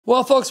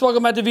Well, folks,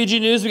 welcome back to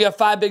VG News. We got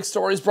 5 big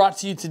stories brought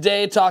to you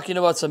today, talking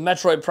about some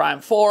Metroid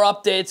Prime 4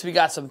 updates. We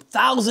got some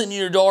Thousand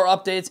Year Door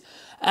updates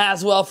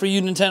as well for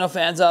you Nintendo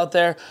fans out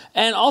there,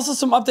 and also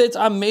some updates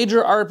on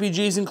major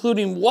RPGs,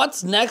 including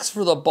what's next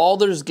for the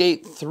Baldur's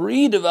Gate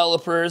 3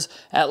 developers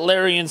at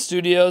Larian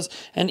Studios,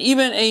 and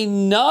even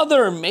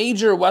another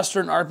major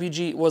Western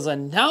RPG was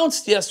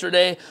announced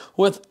yesterday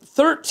with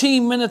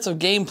 13 minutes of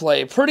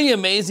gameplay. Pretty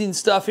amazing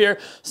stuff here.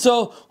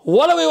 So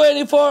what are we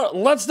waiting for?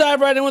 Let's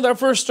dive right in with our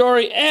first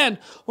story, and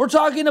we're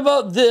talking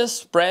about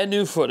this brand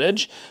new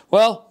footage.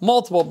 Well,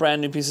 multiple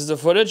brand new pieces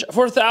of footage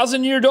for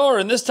Thousand Year Door,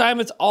 and this time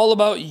it's all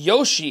about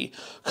Yoshi.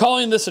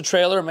 Calling this a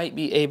trailer might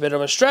be a bit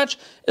of a stretch.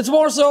 It's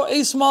more so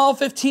a small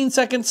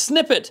 15-second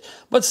snippet,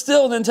 but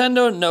still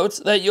Nintendo notes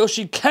that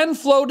Yoshi can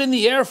float in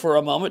the air for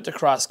a moment to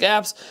cross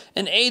gaps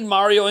and aid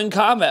Mario in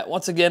combat.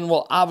 Once again,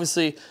 we'll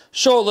obviously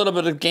show a little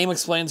bit of Game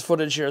Explains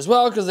footage here as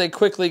well, because they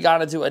quickly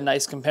got into a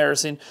nice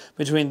comparison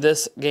between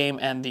this game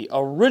and the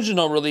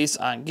original release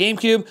on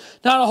GameCube.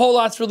 Not a whole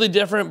lot's really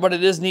different, but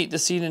it is neat to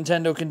see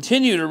Nintendo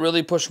continue to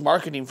really push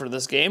marketing for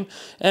this game.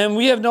 And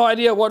we have no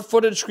idea what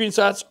footage,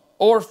 screenshots,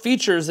 or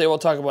features they will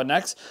talk about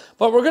next,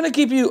 but we're going to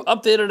keep you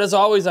updated as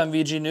always on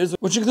VG News,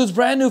 which includes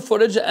brand new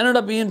footage that ended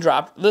up being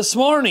dropped this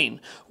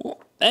morning.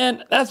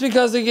 And that's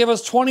because they gave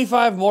us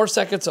 25 more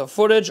seconds of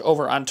footage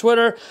over on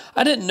Twitter.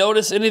 I didn't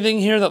notice anything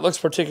here that looks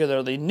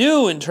particularly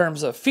new in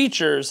terms of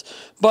features,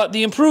 but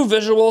the improved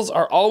visuals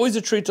are always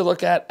a treat to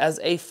look at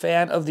as a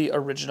fan of the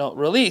original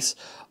release.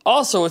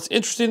 Also, it's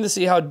interesting to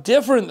see how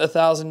different the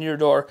Thousand Year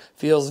Door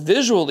feels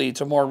visually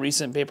to more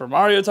recent Paper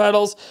Mario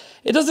titles.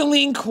 It doesn't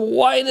lean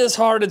quite as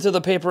hard into the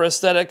paper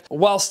aesthetic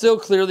while still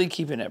clearly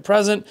keeping it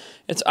present.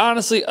 It's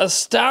honestly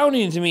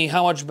astounding to me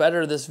how much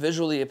better this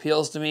visually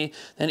appeals to me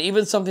than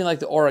even something like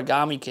the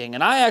Origami King.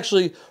 And I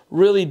actually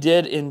really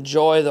did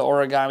enjoy the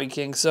Origami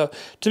King. So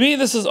to me,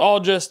 this is all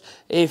just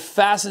a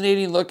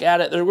fascinating look at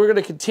it. We're going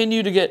to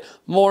continue to get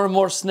more and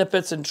more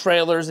snippets and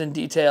trailers and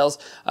details.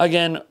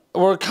 Again,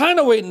 we're kind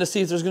of waiting to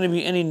see if there's going to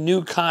be any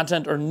new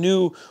content or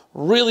new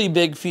really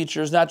big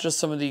features, not just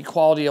some of the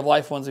quality of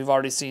life ones we've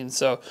already seen.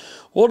 So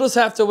we'll just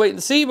have to wait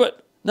and see.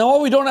 But now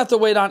what we don't have to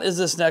wait on is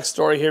this next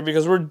story here,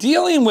 because we're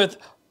dealing with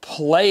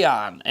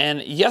PlayOn.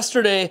 And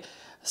yesterday,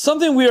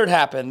 something weird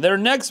happened. Their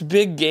next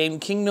big game,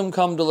 Kingdom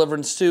Come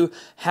Deliverance 2,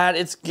 had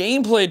its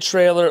gameplay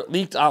trailer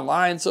leaked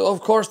online, so of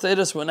course they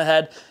just went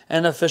ahead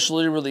and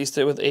officially released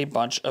it with a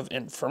bunch of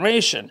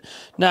information.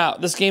 Now,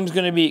 this game is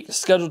going to be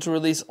scheduled to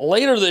release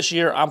later this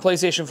year on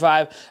PlayStation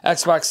 5,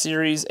 Xbox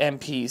Series, and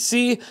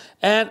PC.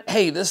 And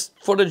hey, this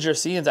footage you're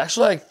seeing is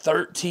actually like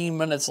 13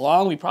 minutes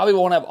long. We probably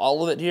won't have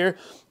all of it here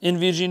in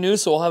VG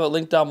News, so we'll have a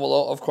link down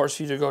below, of course,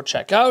 for you to go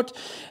check out.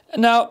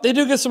 Now, they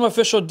do get some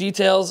official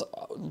details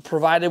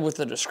provided with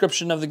the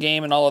description of the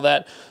game and all of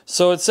that.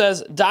 So it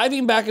says,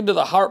 diving back into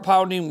the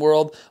heart-pounding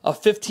world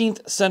of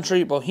 15th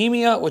century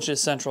Bohemia, which is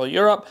Central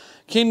Europe,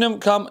 Kingdom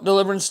Come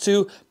Deliverance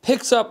 2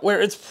 picks up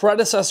where its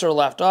predecessor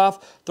left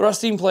off,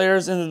 thrusting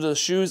players into the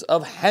shoes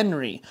of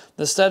Henry,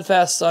 the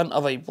steadfast son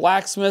of a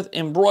blacksmith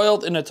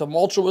embroiled in a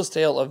tumultuous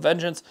tale of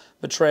vengeance,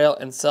 betrayal,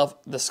 and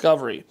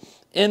self-discovery.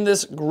 In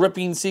this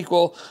gripping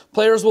sequel,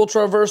 players will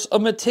traverse a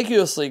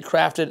meticulously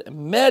crafted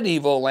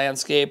medieval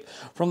landscape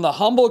from the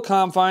humble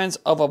confines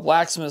of a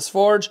blacksmith's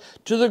forge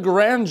to the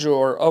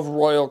grandeur of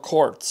royal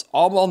courts,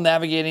 all while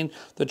navigating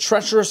the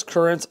treacherous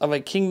currents of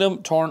a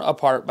kingdom torn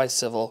apart by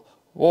civil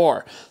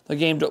war. The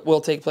game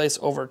will take place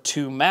over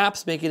 2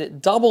 maps, making it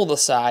double the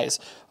size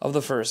of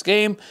the first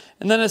game.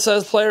 And then it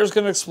says players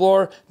can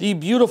explore the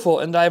beautiful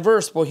and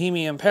diverse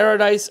Bohemian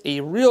paradise,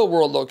 a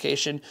real-world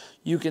location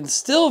you can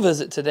still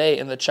visit today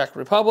in the Czech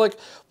Republic,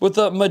 with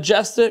the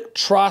majestic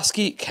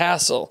Trotsky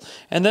Castle,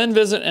 and then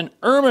visit an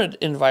urban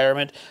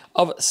environment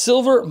of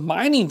silver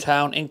mining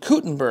town in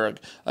Kuttenberg,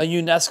 a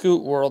UNESCO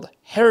World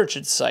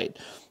Heritage Site.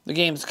 The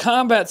game's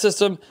combat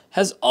system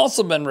has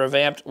also been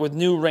revamped with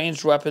new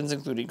ranged weapons,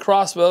 including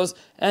crossbows,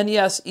 and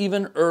yes,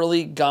 even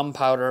early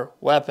gunpowder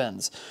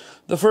weapons.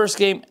 The first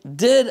game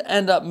did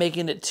end up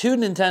making it to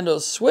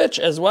Nintendo's Switch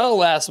as well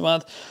last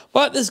month,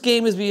 but this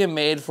game is being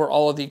made for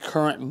all of the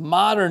current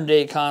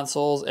modern-day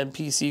consoles and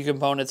PC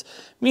components,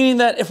 meaning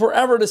that if we're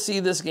ever to see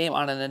this game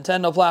on a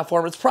Nintendo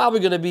platform, it's probably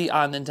going to be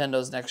on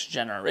Nintendo's next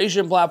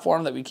generation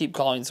platform that we keep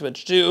calling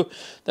Switch 2,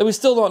 that we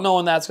still don't know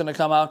when that's going to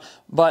come out,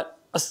 but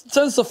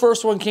since the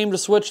first one came to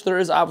Switch, there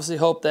is obviously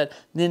hope that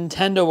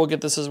Nintendo will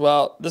get this as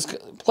well. This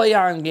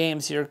PlayOn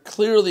Games here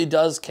clearly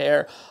does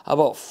care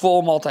about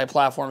full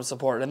multi-platform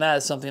support, and that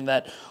is something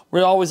that we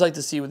always like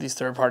to see with these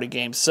third-party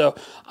games. So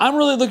I'm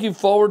really looking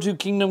forward to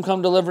Kingdom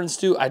Come Deliverance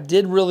 2. I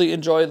did really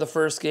enjoy the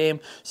first game,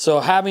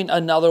 so having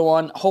another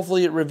one,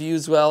 hopefully it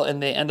reviews well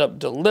and they end up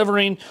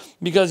delivering,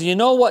 because you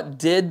know what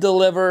did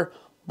deliver?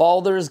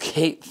 Baldur's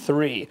Gate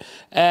 3.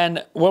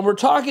 And when we're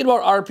talking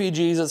about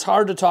RPGs, it's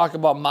hard to talk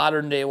about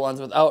modern day ones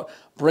without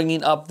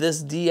bringing up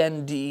this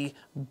D&D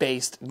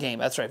based game.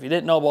 That's right. If you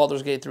didn't know,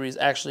 Baldur's Gate 3 is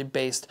actually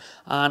based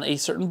on a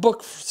certain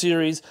book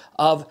series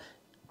of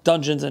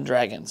Dungeons and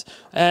Dragons.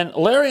 And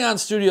Larian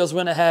Studios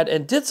went ahead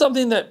and did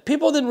something that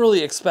people didn't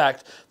really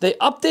expect. They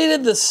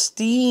updated the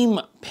Steam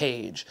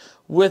page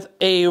with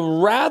a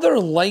rather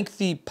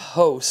lengthy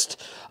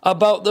post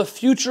about the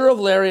future of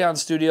Larian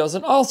Studios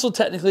and also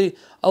technically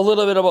a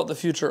little bit about the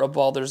future of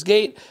Baldur's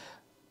Gate.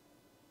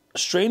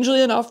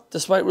 Strangely enough,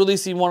 despite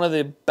releasing one of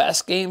the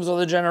best games of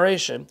the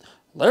generation,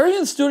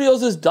 Larian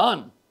Studios is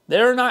done.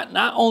 They're not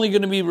only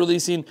going to be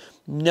releasing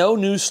no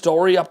new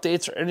story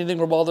updates or anything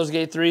for Baldur's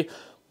Gate 3,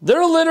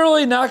 they're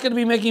literally not going to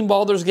be making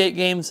Baldur's Gate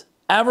games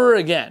ever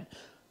again.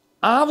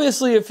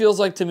 Obviously, it feels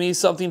like to me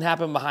something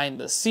happened behind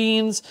the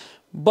scenes,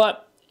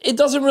 but it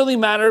doesn't really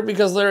matter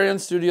because Larian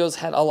Studios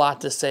had a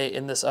lot to say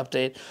in this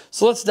update.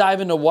 So let's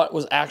dive into what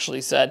was actually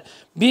said.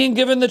 Being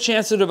given the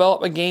chance to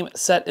develop a game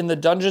set in the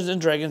Dungeons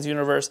and Dragons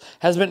universe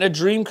has been a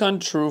dream come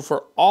true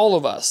for all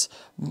of us.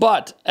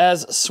 But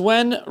as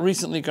Swen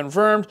recently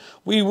confirmed,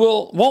 we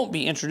won't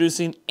be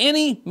introducing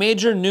any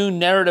major new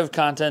narrative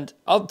content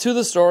up to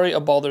the story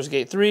of Baldur's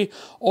Gate 3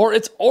 or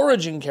its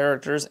origin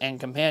characters and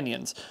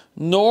companions,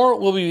 nor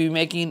will we be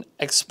making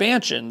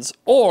expansions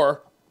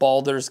or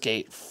Baldur's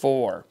Gate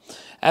 4.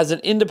 As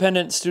an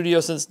independent studio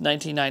since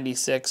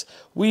 1996,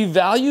 we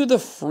value the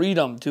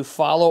freedom to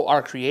follow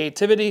our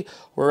creativity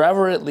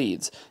wherever it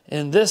leads.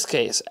 In this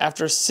case,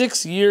 after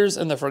 6 years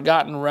in the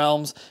Forgotten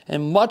Realms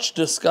and much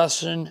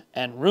discussion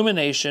and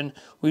rumination,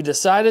 we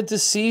decided to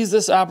seize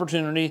this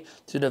opportunity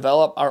to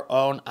develop our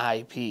own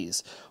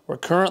IPs. We're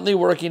currently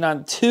working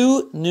on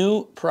 2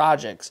 new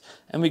projects,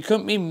 and we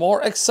couldn't be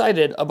more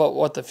excited about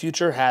what the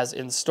future has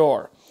in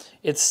store.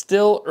 It's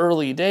still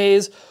early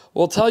days.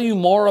 We'll tell you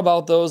more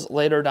about those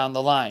later down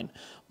the line.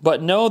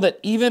 But know that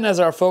even as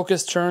our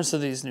focus turns to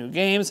these new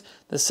games,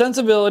 the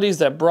sensibilities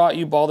that brought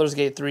you Baldur's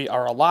Gate 3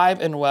 are alive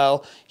and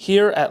well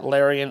here at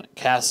Larian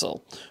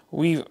Castle.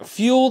 We're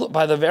fueled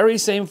by the very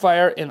same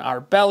fire in our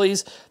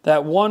bellies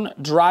that one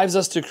drives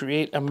us to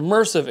create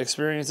immersive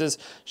experiences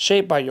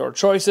shaped by your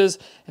choices,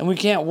 and we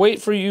can't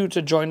wait for you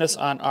to join us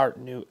on our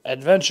new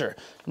adventure.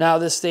 Now,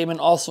 this statement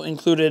also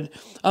included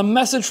a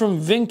message from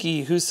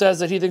Vinky, who says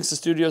that he thinks the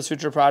studio's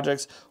future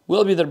projects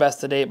will be their best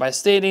to date by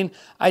stating,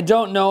 "I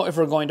don't know if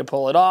we're going to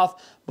pull it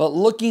off, but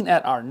looking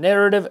at our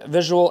narrative,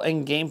 visual,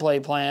 and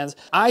gameplay plans,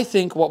 I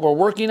think what we're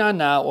working on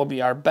now will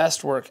be our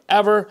best work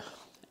ever."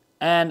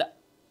 And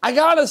I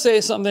gotta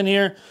say something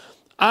here.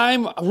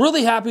 I'm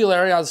really happy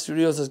Larian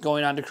Studios is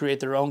going on to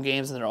create their own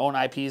games and their own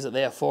IPs that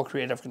they have full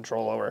creative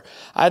control over.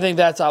 I think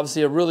that's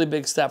obviously a really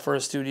big step for a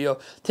studio,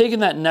 taking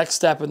that next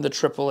step in the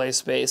AAA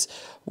space.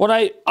 What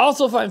I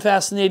also find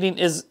fascinating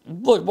is,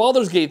 look,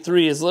 Baldur's Gate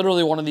 3 is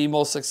literally one of the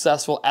most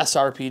successful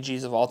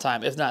SRPGs of all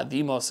time, if not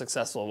the most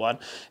successful one.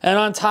 And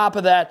on top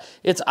of that,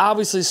 it's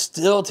obviously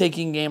still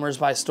taking gamers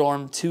by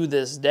storm to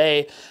this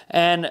day.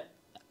 And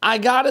I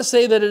gotta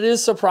say that it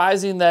is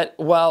surprising that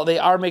while they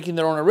are making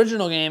their own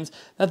original games,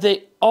 that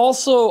they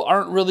also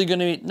aren't really going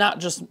to be not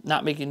just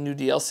not making new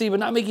DLC, but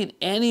not making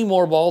any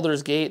more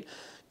Baldur's Gate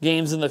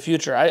games in the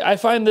future. I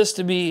find this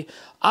to be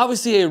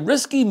obviously a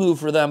risky move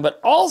for them, but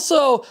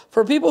also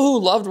for people who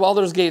loved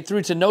Baldur's Gate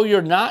 3 to know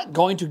you're not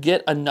going to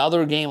get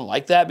another game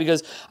like that,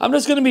 because I'm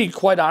just going to be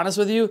quite honest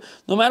with you,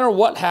 no matter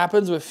what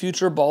happens with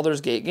future Baldur's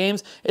Gate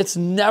games, it's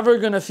never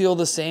going to feel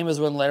the same as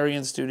when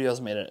Larian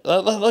Studios made it.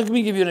 Let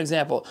me give you an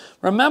example.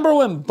 Remember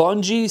when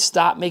Bungie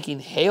stopped making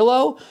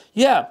Halo?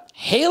 Yeah,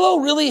 Halo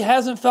really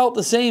hasn't felt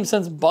the same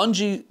since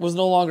Bungie was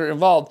no longer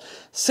involved.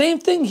 Same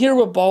thing here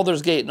with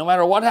Baldur's Gate. No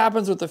matter what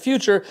happens with the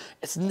future,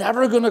 it's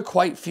never going to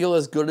quite feel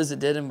as good as it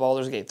did in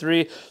Baldur's Gate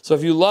 3. So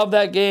if you love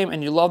that game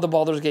and you love the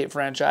Baldur's Gate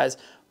franchise,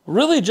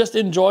 really just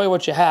enjoy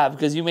what you have,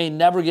 because you may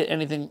never get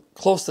anything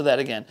close to that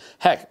again.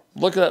 Heck,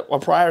 look at a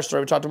prior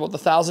story. We talked about the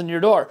 1,000-Year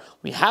Door.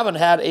 We haven't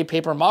had a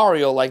Paper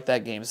Mario like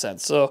that game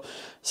since. So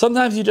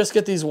sometimes you just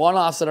get these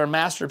one-offs that are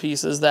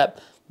masterpieces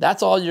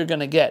that's all you're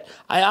going to get.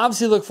 I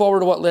obviously look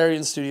forward to what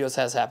Larian Studios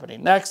has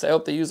happening next. I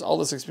hope they use all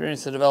this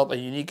experience to develop a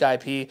unique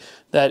IP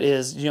that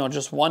is,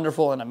 just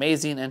wonderful and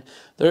amazing. And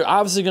they're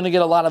obviously going to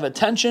get a lot of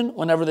attention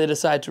whenever they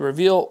decide to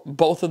reveal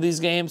both of these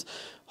games.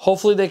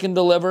 Hopefully they can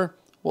deliver.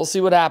 We'll see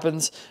what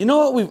happens. You know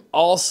what we've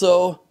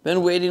also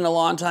been waiting a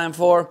long time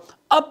for?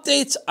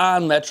 Updates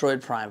on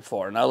Metroid Prime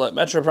 4. Now look,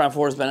 Metroid Prime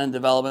 4 has been in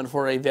development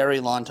for a very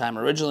long time.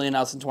 Originally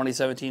announced in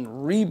 2017,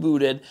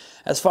 rebooted,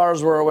 as far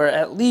as we're aware,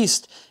 at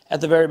least at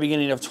the very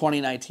beginning of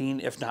 2019,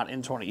 if not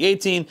in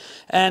 2018.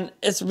 And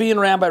it's being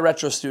ran by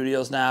Retro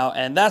Studios now,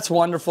 and that's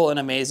wonderful and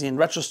amazing.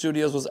 Retro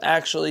Studios was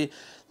actually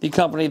the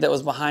company that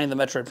was behind the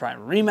Metroid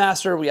Prime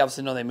remaster. We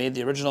obviously know they made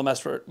the original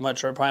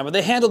Metroid Prime, but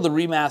they handled the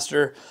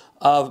remaster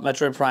of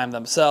Metroid Prime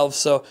themselves.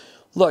 So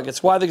look,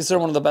 it's widely considered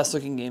one of the best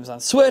looking games on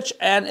Switch,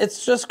 and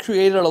it's just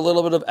created a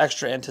little bit of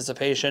extra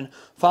anticipation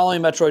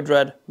following Metroid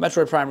Dread,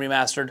 Metroid Prime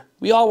Remastered.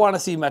 We all want to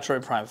see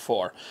Metroid Prime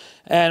 4.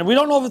 And we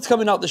don't know if it's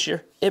coming out this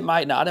year. It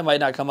might not. It might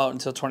not come out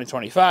until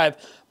 2025.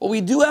 But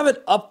we do have an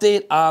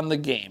update on the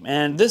game.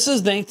 And this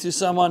is thanks to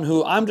someone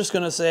who I'm just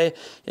going to say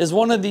is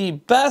one of the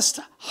best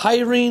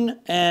hiring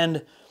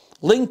and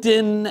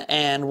LinkedIn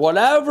and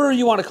whatever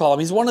you want to call him.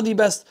 He's one of the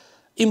best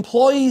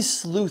employee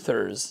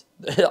sleuthers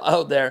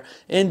out there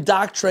in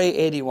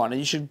Doctray81, and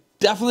you should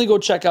definitely go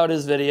check out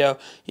his video.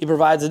 He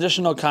provides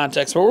additional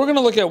context, but we're going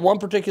to look at one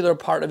particular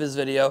part of his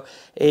video,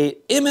 a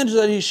image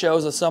that he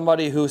shows of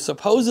somebody who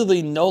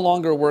supposedly no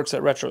longer works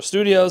at Retro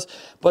Studios,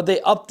 but they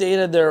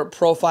updated their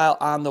profile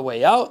on the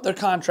way out. Their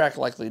contract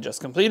likely just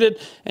completed,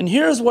 and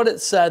here's what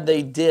it said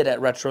they did at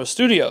Retro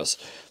Studios.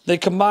 They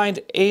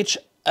combined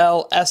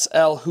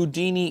HLSL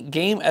Houdini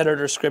game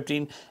editor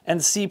scripting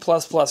and C++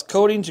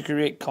 coding to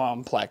create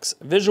complex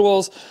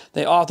visuals.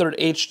 They authored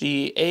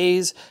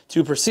HDAs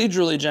to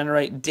procedurally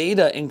generate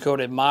data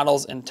encoded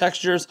models and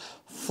textures,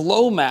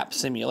 flow map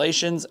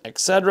simulations,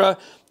 etc.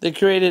 They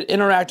created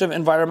interactive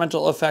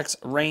environmental effects,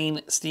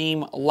 rain,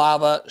 steam,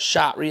 lava,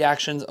 shot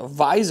reactions,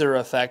 visor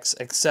effects,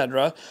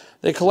 etc.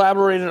 They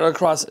collaborated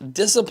across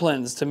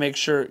disciplines to make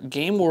sure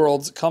game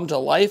worlds come to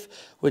life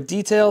with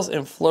details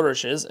and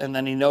flourishes, and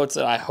then he notes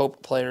that I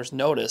hope players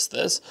notice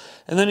this.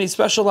 And then he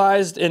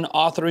specialized in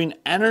authoring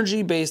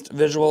energy-based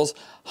visuals,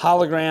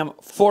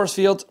 hologram, force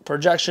fields,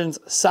 projections,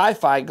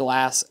 sci-fi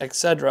glass,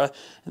 etc.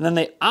 And then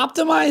they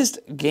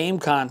optimized game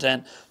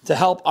content to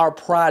help our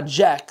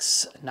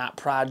projects, not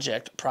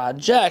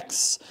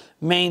projects,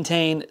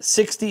 maintain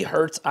 60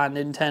 hertz on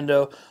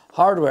Nintendo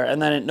hardware.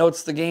 And then it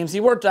notes the games he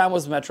worked on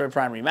was Metroid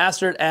Prime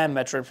Remastered and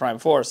Metroid Prime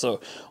 4.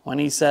 So when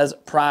he says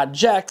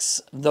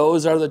projects,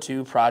 those are the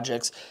two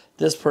projects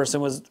this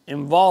person was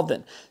involved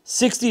in.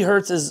 60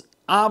 hertz is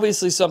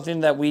obviously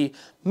something that we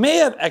may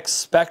have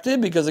expected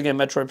because, again,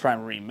 Metroid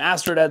Prime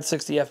Remastered at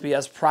 60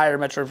 FPS, prior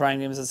Metroid Prime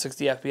games at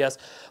 60 FPS.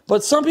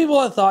 But some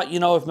people have thought, you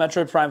know, if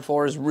Metroid Prime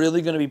 4 is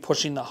really going to be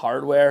pushing the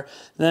hardware,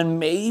 then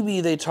maybe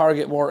they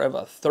target more of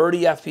a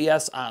 30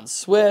 FPS on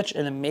Switch,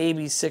 and then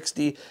maybe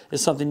 60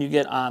 is something you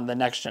get on the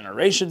next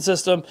generation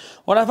system.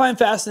 What I find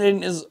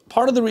fascinating is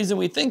part of the reason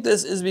we think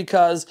this is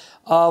because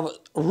of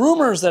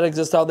rumors that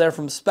exist out there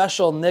from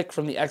Special Nick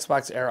from the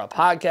Xbox Era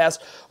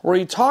podcast, where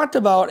he talked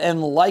about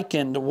and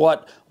likened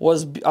what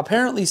was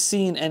apparently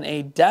seen in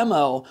a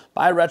demo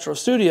by Retro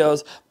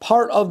Studios,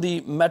 part of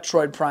the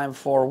Metroid Prime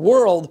 4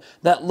 world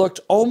that looked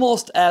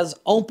almost as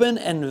open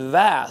and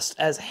vast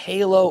as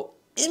Halo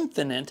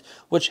Infinite,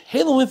 which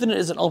Halo Infinite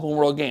is an open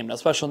world game. Now,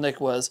 Special Nick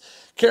was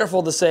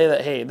careful to say that,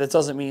 hey, that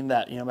doesn't mean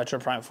that, you know,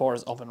 Metroid Prime 4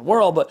 is open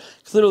world, but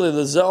clearly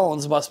the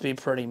zones must be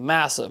pretty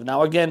massive.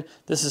 Now, again,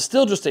 this is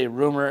still just a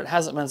rumor. It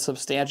hasn't been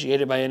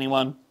substantiated by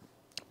anyone.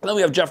 And then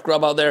we have Jeff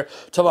Grubb out there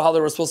talking about how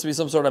there was supposed to be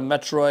some sort of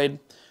Metroid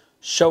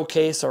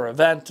showcase or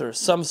event or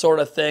some sort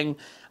of thing.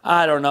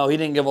 I don't know. He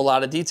didn't give a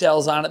lot of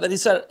details on it. That he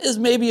said is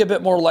maybe a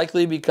bit more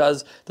likely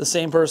because the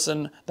same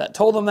person that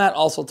told him that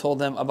also told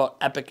them about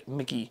Epic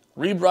Mickey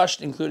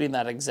Rebrushed, including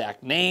that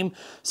exact name.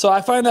 So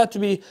I find that to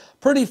be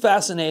pretty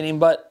fascinating,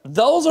 but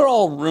those are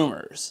all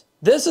rumors.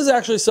 This is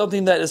actually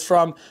something that is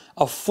from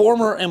a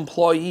former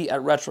employee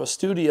at Retro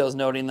Studios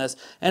noting this.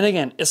 And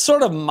again, it's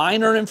sort of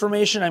minor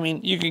information. I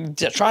mean, you can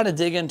try to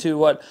dig into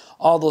what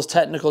all those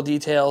technical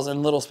details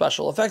and little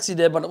special effects he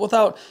did, but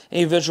without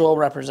a visual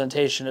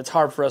representation, it's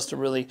hard for us to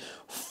really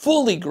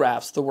fully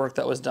grasp the work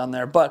that was done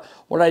there. But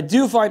what I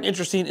do find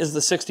interesting is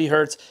the 60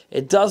 hertz.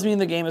 It does mean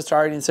the game is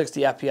targeting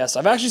 60 FPS.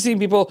 I've actually seen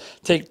people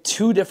take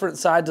two different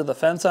sides of the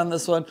fence on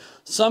this one.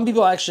 Some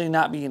people actually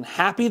not being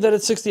happy that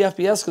it's 60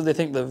 FPS because they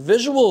think the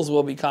visuals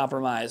will be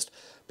compromised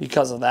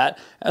because of that.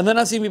 And then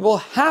I see people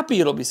happy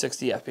it'll be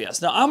 60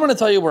 FPS. Now, I'm going to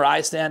tell you where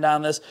I stand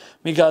on this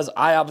because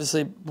I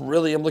obviously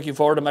really am looking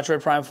forward to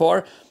Metroid Prime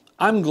 4.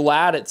 I'm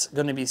glad it's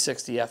going to be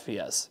 60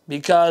 FPS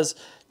because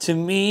to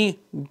me,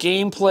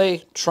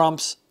 gameplay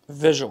trumps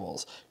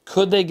visuals.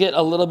 Could they get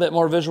a little bit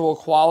more visual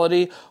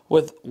quality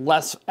with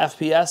less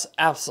FPS?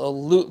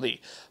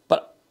 Absolutely.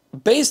 But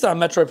based on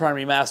Metroid Prime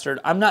Remastered,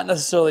 I'm not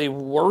necessarily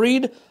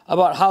worried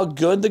about how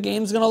good the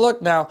game's going to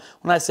look. Now,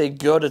 when I say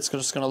good, it's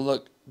just going to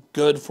look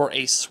good for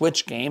a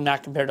Switch game,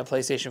 not compared to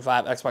PlayStation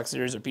 5, Xbox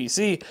Series, or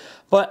PC,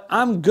 but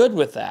I'm good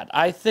with that.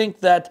 I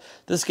think that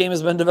this game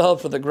has been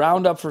developed for the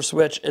ground up for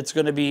Switch. It's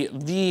going to be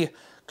the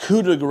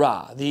coup de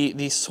grace,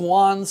 the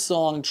swan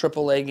song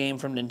AAA game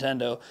from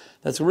Nintendo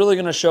that's really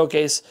going to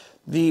showcase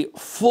the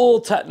full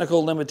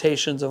technical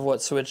limitations of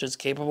what Switch is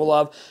capable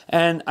of,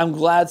 and I'm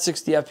glad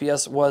 60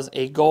 FPS was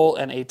a goal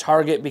and a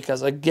target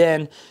because,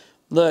 again,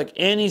 look,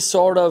 any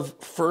sort of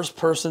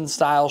first-person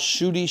style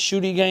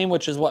shooty game,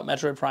 which is what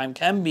Metroid Prime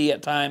can be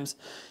at times,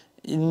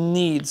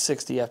 needs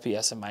 60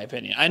 FPS in my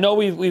opinion. I know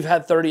we've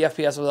had 30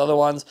 FPS with other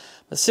ones,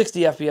 but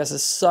 60 FPS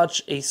is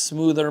such a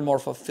smoother, more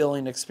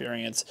fulfilling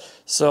experience.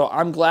 So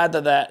I'm glad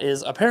that that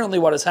is apparently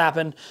what has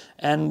happened,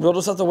 and we'll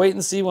just have to wait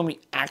and see when we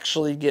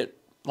actually get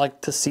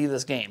to see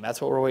this game. That's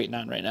what we're waiting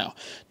on right now.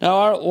 Now,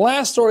 our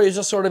last story is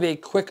just sort of a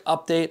quick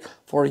update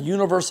for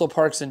Universal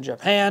Parks in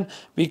Japan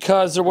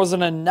because there was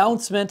an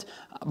announcement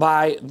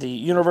by the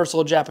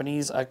Universal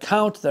Japanese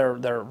account, their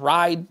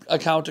ride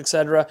account,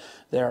 etc.,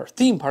 their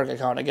theme park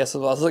account, I guess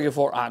is what I was looking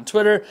for on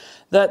Twitter,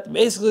 that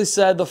basically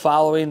said the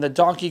following: the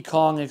Donkey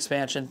Kong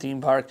expansion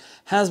theme park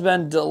has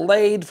been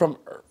delayed from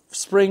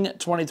spring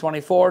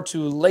 2024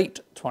 to late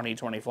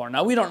 2024.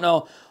 Now, we don't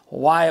know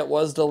why it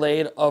was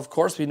delayed. Of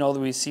course, we know that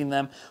we've seen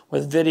them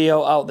with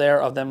video out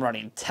there of them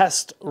running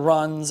test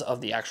runs of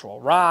the actual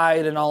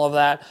ride and all of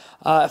that.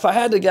 If I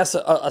had to guess,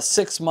 a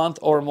 6-month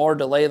or more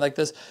delay like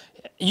this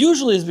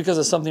usually is because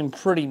of something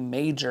pretty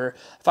major.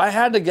 If I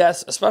had to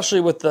guess,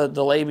 especially with the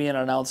delay being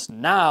announced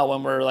now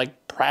when we're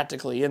like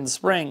practically in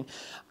spring,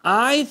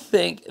 I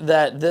think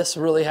that this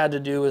really had to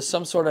do with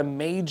some sort of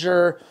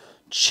major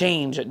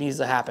change that needs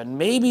to happen.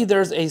 Maybe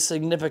there's a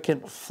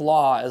significant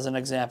flaw, as an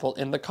example,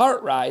 in the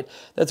cart ride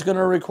that's going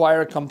to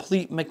require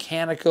complete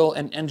mechanical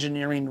and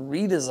engineering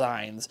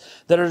redesigns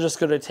that are just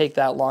going to take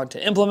that long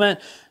to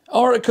implement.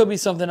 Or it could be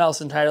something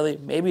else entirely.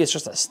 Maybe it's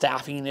just a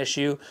staffing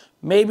issue.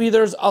 Maybe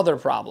there's other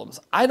problems.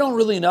 I don't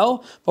really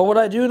know, but what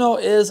I do know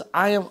is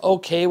I am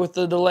okay with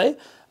the delay.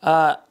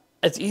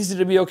 It's easy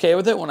to be okay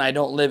with it when I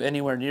don't live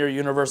anywhere near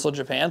Universal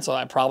Japan, so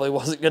I probably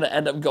wasn't going to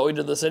end up going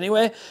to this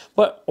anyway.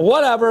 But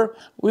whatever,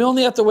 we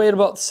only have to wait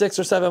about 6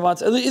 or 7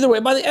 months. Either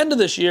way, by the end of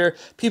this year,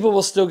 people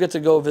will still get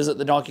to go visit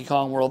the Donkey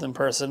Kong world in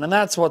person, and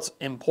that's what's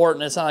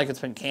important. It's not like it's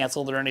been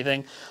canceled or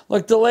anything.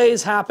 Look,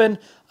 delays happen.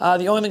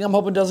 The only thing I'm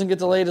hoping doesn't get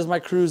delayed is my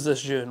cruise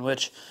this June,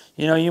 which,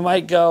 you know, you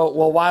might go,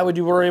 well, why would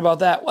you worry about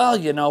that? Well,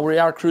 you know, we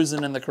are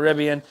cruising in the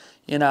Caribbean.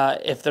 You know,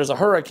 if there's a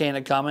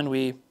hurricane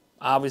coming,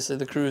 obviously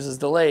the cruise is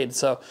delayed.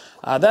 So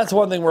that's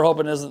one thing we're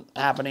hoping isn't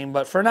happening.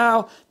 But for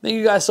now, thank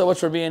you guys so much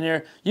for being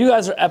here. You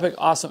guys are epic,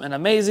 awesome, and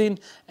amazing.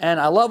 And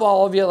I love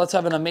all of you. Let's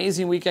have an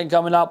amazing weekend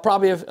coming up.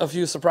 Probably a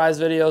few surprise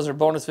videos or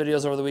bonus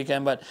videos over the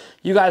weekend. But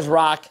you guys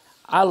rock.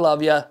 I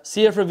love you.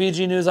 See you for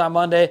VG News on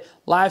Monday.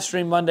 Live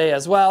stream Monday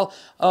as well.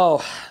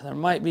 Oh, there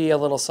might be a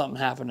little something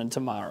happening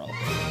tomorrow.